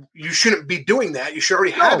you shouldn't be doing that. You should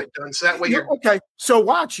already have it done. So that way you're okay. So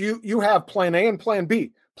watch, you have plan A and plan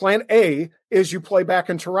B. Plan A is you play back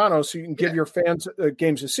in Toronto so you can give your fans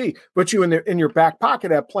games to see. But you in your back pocket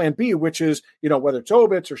have plan B, which is, whether it's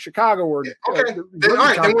Obitz or Chicago or okay.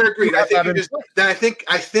 Then we're agreed. I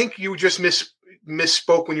think you just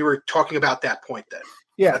misspoke when you were talking about that point then.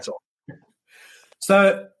 Yeah. That's all.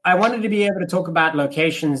 So I wanted to be able to talk about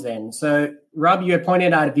locations then. So Rob, you had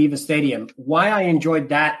pointed out Aviva Stadium. Why I enjoyed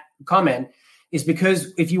that comment is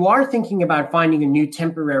because if you are thinking about finding a new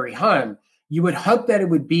temporary home, you would hope that it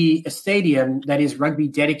would be a stadium that is rugby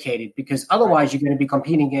dedicated, because otherwise you're going to be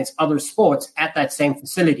competing against other sports at that same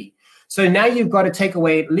facility. So now you've got to take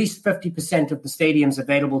away at least 50% of the stadiums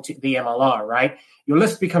available to the MLR, right? Your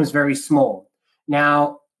list becomes very small.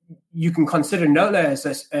 Now, you can consider NOLA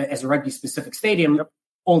as a rugby-specific stadium.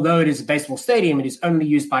 Although it is a baseball stadium, it is only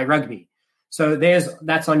used by rugby. So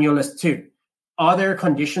that's on your list too. Are there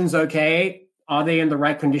conditions okay? Are they in the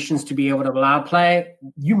right conditions to be able to allow play?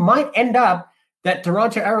 You might end up that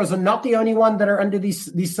Toronto Arrows are not the only one that are under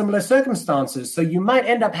these similar circumstances. So you might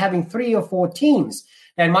end up having 3 or 4 teams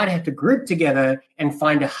that might have to group together and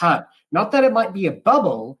find a hub. Not that it might be a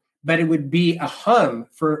bubble, but it would be a home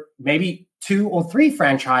for maybe 2 or 3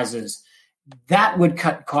 franchises. That would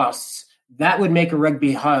cut costs. That would make a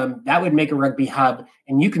rugby home. That would make a rugby hub.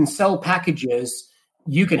 And you can sell packages.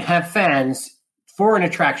 You can have fans for an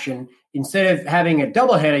attraction. Instead of having a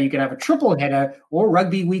double header, you can have a triple header or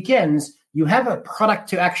rugby weekends. You have a product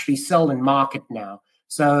to actually sell and market now.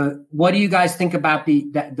 So what do you guys think about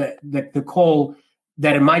the call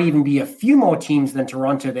that it might even be a few more teams than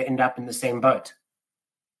Toronto that end up in the same boat?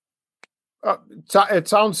 It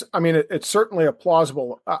sounds, it's certainly a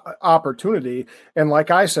plausible opportunity. And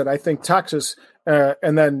like I said, I think Texas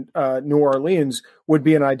and then New Orleans would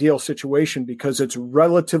be an ideal situation because it's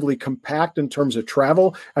relatively compact in terms of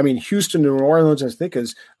travel. Houston to New Orleans, I think,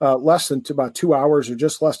 is less than about 2 hours or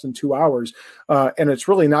just less than 2 hours. And it's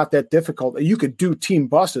really not that difficult. You could do team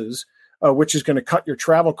buses, which is going to cut your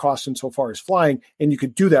travel costs insofar as flying. And you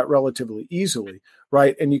could do that relatively easily,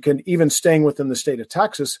 right? And you can, even staying within the state of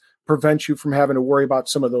Texas, prevent you from having to worry about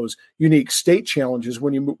some of those unique state challenges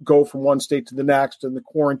when you go from one state to the next and the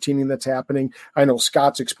quarantining that's happening. I know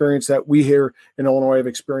Scott's experienced that. We here in Illinois have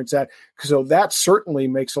experienced that. So that certainly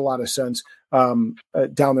makes a lot of sense down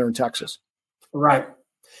there in Texas. Right.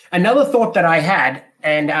 Another thought that I had,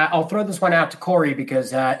 and I'll throw this one out to Corey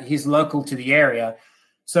because he's local to the area.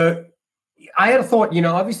 So I had a thought,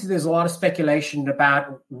 obviously there's a lot of speculation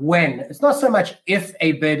about when. It's not so much if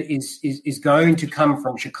a bid is going to come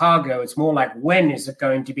from Chicago. It's more like when is it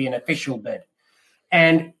going to be an official bid?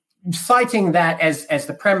 And citing that as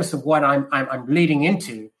the premise of what I'm leading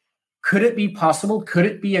into, could it be possible? Could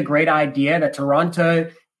it be a great idea that Toronto,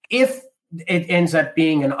 if it ends up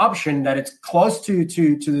being an option, that it's close to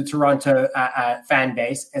the Toronto fan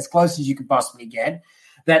base, as close as you could possibly get,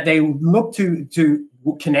 that they look to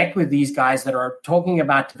connect with these guys that are talking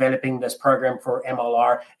about developing this program for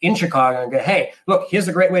MLR in Chicago and go, hey, look, here's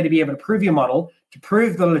a great way to be able to prove your model, to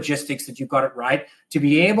prove the logistics that you've got it right, to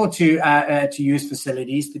be able to use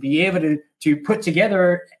facilities, to be able to put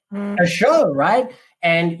together a show, right?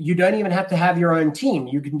 And you don't even have to have your own team.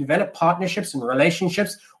 You can develop partnerships and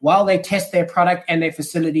relationships while they test their product and their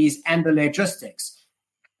facilities and the logistics.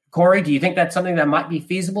 Corey, do you think that's something that might be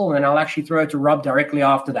feasible? And I'll actually throw it to Rob directly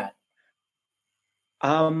after that.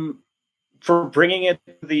 For bringing it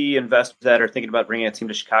to the investors that are thinking about bringing a team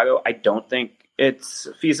to Chicago, I don't think it's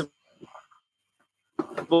feasible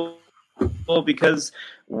because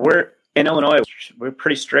we're in Illinois, we're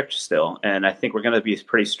pretty strict still. And I think we're going to be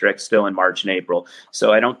pretty strict still in March and April.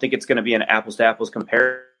 So I don't think it's going to be an apples to apples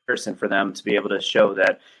comparison for them to be able to show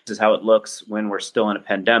that this is how it looks when we're still in a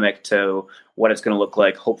pandemic to what it's going to look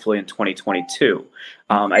like hopefully in 2022.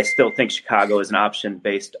 I still think Chicago is an option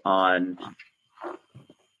based on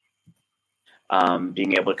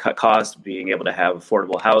being able to cut costs, being able to have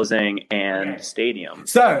affordable housing and stadium.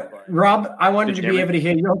 So, Rob, I wanted to be able to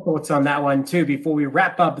hear your thoughts on that one too before we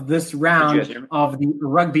wrap up this round of the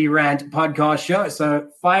Rugby Rant podcast show. So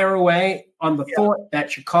fire away on the thought that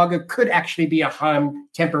Chicago could actually be a home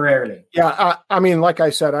temporarily. Yeah, like I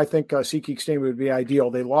said, I think SeaTac Stadium would be ideal.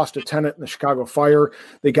 They lost a tenant in the Chicago fire.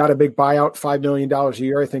 They got a big buyout, $5 million a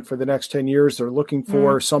year, I think, for the next 10 years. They're looking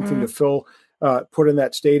for something to fill, put in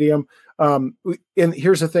that stadium. And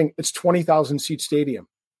here's the thing: it's 20,000 seat stadium.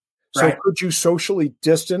 So Right. could you socially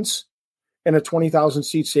distance in a 20,000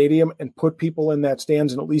 seat stadium and put people in that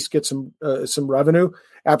stands and at least get some revenue?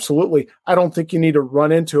 Absolutely. I don't think you need to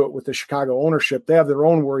run into it with the Chicago ownership. They have their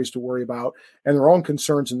own worries to worry about and their own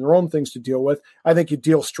concerns and their own things to deal with. I think you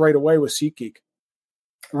deal straight away with SeatGeek.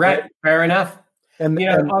 Right. Fair enough. And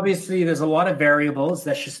obviously there's a lot of variables.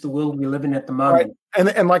 That's just the world we live in at the moment.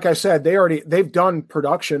 Right. And like I said, they've done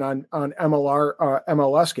production on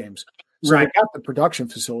MLS games. So Right. they got the production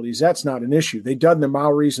facilities. That's not an issue. They've done the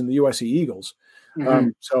Maoris and the USC Eagles.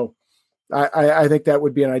 So I think that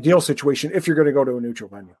would be an ideal situation if you're going to go to a neutral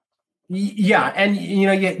venue. Yeah. And,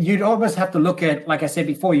 you'd almost have to look at, like I said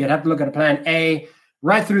before, you'd have to look at a plan A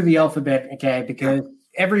right through the alphabet, okay, because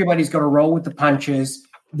everybody's got to roll with the punches.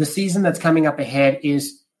 The season that's coming up ahead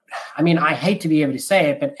is, I hate to be able to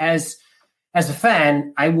say it, but as a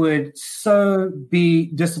fan, I would so be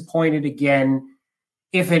disappointed again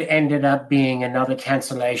if it ended up being another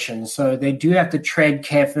cancellation. So they do have to tread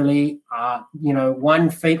carefully. One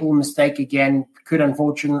fatal mistake again could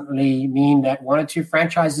unfortunately mean that one or two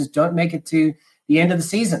franchises don't make it to the end of the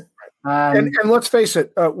season. And let's face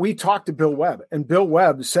it, we talked to Bill Webb, and Bill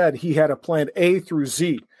Webb said he had a plan A through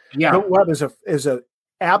Z. Yeah. Bill Webb is a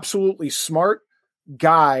absolutely smart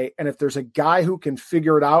guy, and if there's a guy who can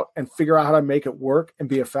figure it out and figure out how to make it work and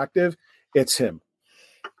be effective, it's him.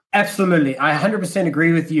 Absolutely. I 100%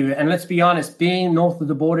 agree with you. And let's be honest, being north of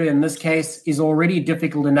the border in this case is already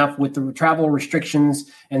difficult enough with the travel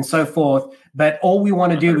restrictions and so forth. But all we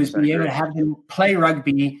want to do is be able to have them play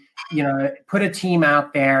rugby, put a team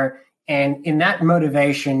out there. And in that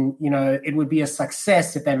motivation, it would be a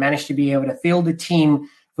success if they managed to be able to field a team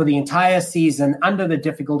for the entire season under the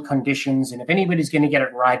difficult conditions. And if anybody's going to get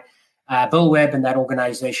it right, Bill Webb and that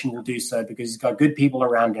organization will do so because he's got good people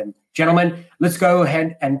around him. Gentlemen, let's go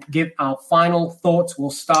ahead and give our final thoughts. We'll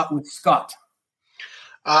start with Scott.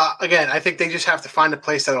 Again, I think they just have to find a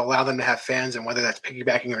place that will allow them to have fans, and whether that's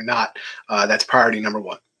piggybacking or not, that's priority number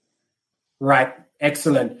one. Right.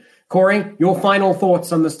 Excellent. Corey, your final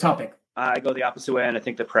thoughts on this topic. I go the opposite way, and I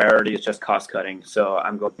think the priority is just cost cutting. So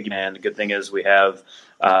I'm going big man. The good thing is we have,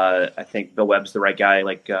 I think Bill Webb's the right guy,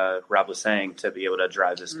 like Rob was saying, to be able to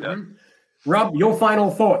drive this good. Rob, your final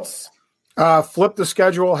thoughts. Flip the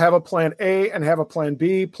schedule, have a plan A and have a plan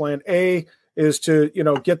B. Plan A is to,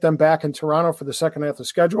 get them back in Toronto for the second half of the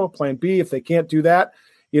schedule. Plan B, if they can't do that,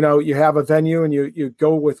 you have a venue and you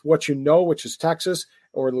go with what which is Texas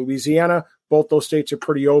or Louisiana. Both those states are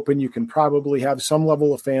pretty open. You can probably have some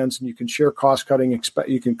level of fans, and you can share cost cutting.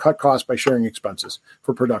 You can cut costs by sharing expenses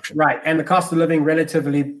for production. Right, and the cost of living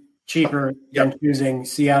relatively cheaper than choosing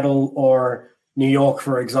Seattle or New York,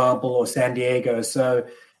 for example, or San Diego. So,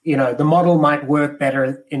 the model might work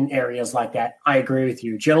better in areas like that. I agree with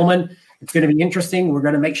you. Gentlemen, it's going to be interesting. We're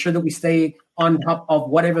going to make sure that we stay on top of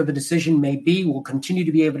whatever the decision may be. We'll continue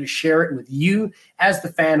to be able to share it with you as the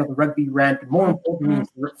fan of the Rugby Rant, but more importantly, as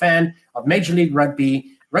the fan of Major League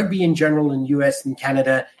Rugby, rugby in general in the US and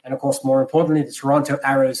Canada, and of course, more importantly, the Toronto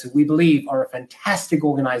Arrows, who we believe are a fantastic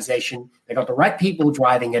organization. They got the right people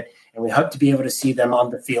driving it, and we hope to be able to see them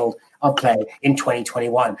on the field of play in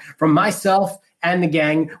 2021. From myself and the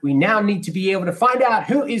gang, we now need to be able to find out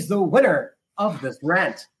who is the winner of this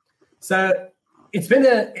rant. So it's been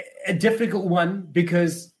a difficult one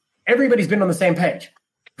because everybody's been on the same page,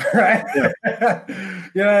 right?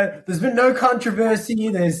 Yeah. There's been no controversy.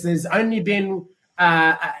 There's only been,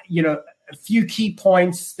 a few key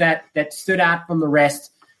points that stood out from the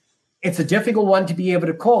rest. It's a difficult one to be able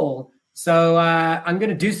to call. So I'm going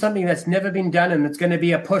to do something that's never been done, and it's going to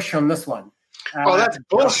be a push on this one. That's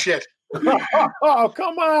bullshit. Oh,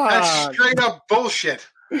 come on. That's straight up bullshit.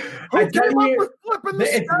 I tell you,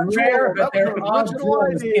 it's rare, but there are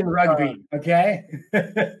drills in rugby. Okay.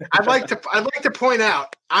 I'd like to point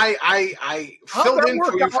out, I filled in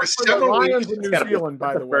for you for several weeks. In New Zealand,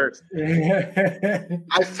 by the way.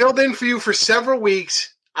 I filled in for you for several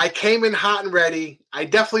weeks. I came in hot and ready. I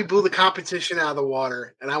definitely blew the competition out of the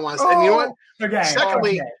water, and I want to. And you know what? Okay.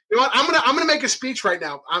 Secondly, you know what? I'm gonna make a speech right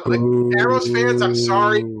now. I'm like, Arrows fans, I'm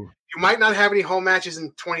sorry. You might not have any home matches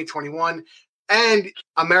in 2021. And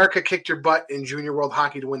America kicked your butt in Junior World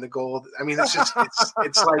Hockey to win the gold. I mean, it's just,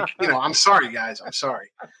 it's like, I'm sorry, guys. I'm sorry.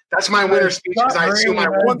 That's my winner speech because I assume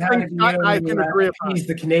one thing I can agree upon. He's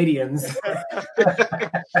the Canadians.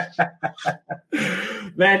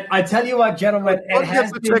 Man, I tell you what, gentlemen. One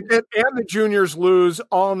gets the ticket and the juniors lose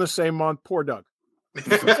all in the same month. Poor Doug.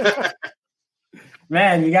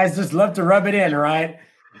 Man, you guys just love to rub it in, right?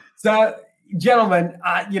 So, gentlemen,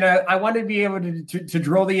 I want to be able to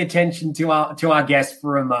draw the attention to our guest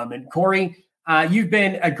for a moment. Corey, You've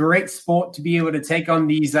been a great sport to be able to take on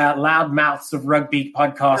these loud mouths of rugby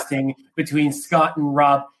podcasting between Scott and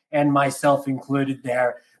Rob and myself included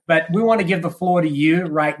there. But we want to give the floor to you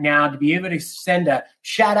right now to be able to send a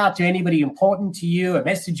shout out to anybody important to you, a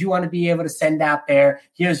message you want to be able to send out there.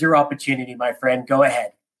 Here's your opportunity, my friend. Go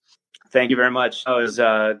ahead. Thank you very much. It was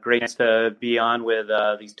great to be on with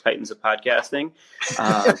these titans of podcasting.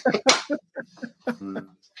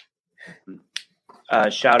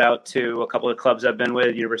 Shout out to a couple of clubs I've been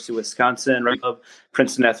with, University of Wisconsin Rugby Club,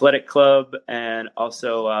 Princeton Athletic Club, and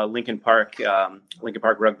also Lincoln Park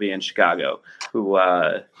Rugby in Chicago, who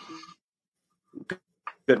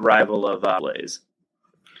good rival of Blaze.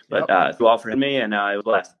 But thank you all for me, and I was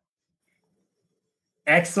blessed.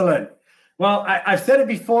 Excellent. Well, I've said it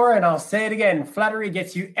before, and I'll say it again. Flattery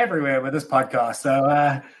gets you everywhere with this podcast.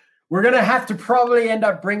 So we're going to have to probably end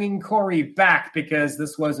up bringing Corey back because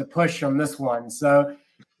this was a push on this one. So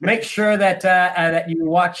make sure that you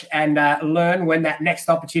watch and learn when that next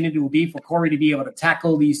opportunity will be for Corey to be able to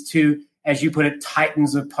tackle these two, as you put it,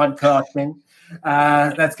 titans of podcasting.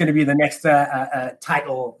 That's going to be the next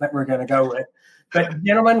title that we're going to go with. But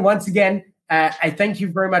gentlemen, once again, I thank you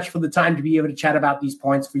very much for the time to be able to chat about these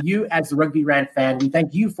points. For you as the Rugby Rant fan, we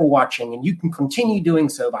thank you for watching, and you can continue doing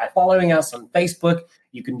so by following us on Facebook.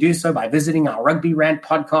 You can do so by visiting our Rugby Rant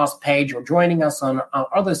podcast page or joining us on our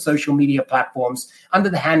other social media platforms under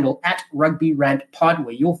the handle @Rugby Rant Pod,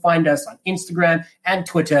 where you'll find us on Instagram and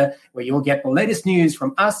Twitter, where you'll get the latest news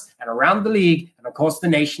from us and around the league, and of course the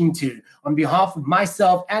nation too. On behalf of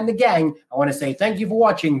myself and the gang, I want to say thank you for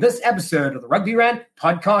watching this episode of the Rugby Rant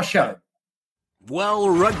Podcast Show. Well,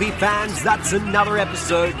 rugby fans, that's another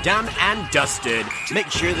episode done and dusted. Make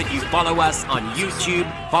sure that you follow us on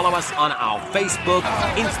YouTube, follow us on our Facebook,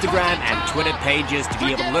 Instagram, and Twitter pages to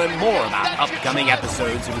be able to learn more about upcoming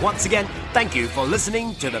episodes. And once again, thank you for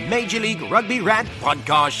listening to the Major League Rugby Rant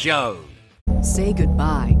Podcast Show. Say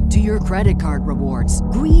goodbye to your credit card rewards.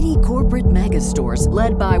 Greedy corporate mega stores,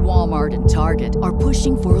 led by Walmart and Target, are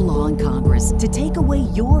pushing for a law in Congress to take away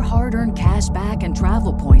your hard-earned cash back and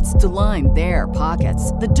travel points to line their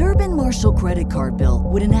pockets. The Durbin-Marshall credit card bill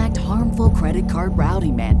would enact harmful credit card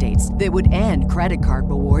routing mandates that would end credit card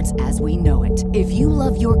rewards as we know it. If you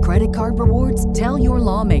love your credit card rewards, tell your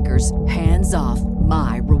lawmakers, hands off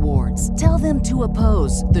my rewards. Tell them to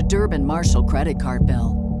oppose the Durbin-Marshall credit card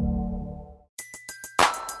bill.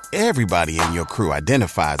 Everybody in your crew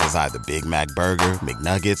identifies as either Big Mac Burger,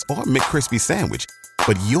 McNuggets, or McCrispy Sandwich.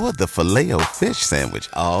 But you're the Filet-O-Fish Sandwich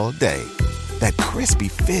all day. That crispy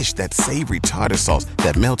fish, that savory tartar sauce,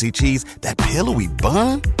 that melty cheese, that pillowy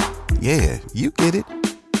bun. Yeah, you get it.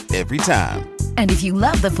 Every time. And if you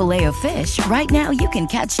love the Filet-O-Fish, right now you can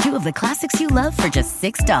catch two of the classics you love for just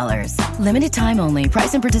 $6. Limited time only.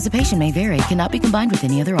 Price and participation may vary. Cannot be combined with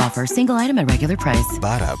any other offer. Single item at regular price.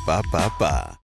 Ba-da-ba-ba-ba.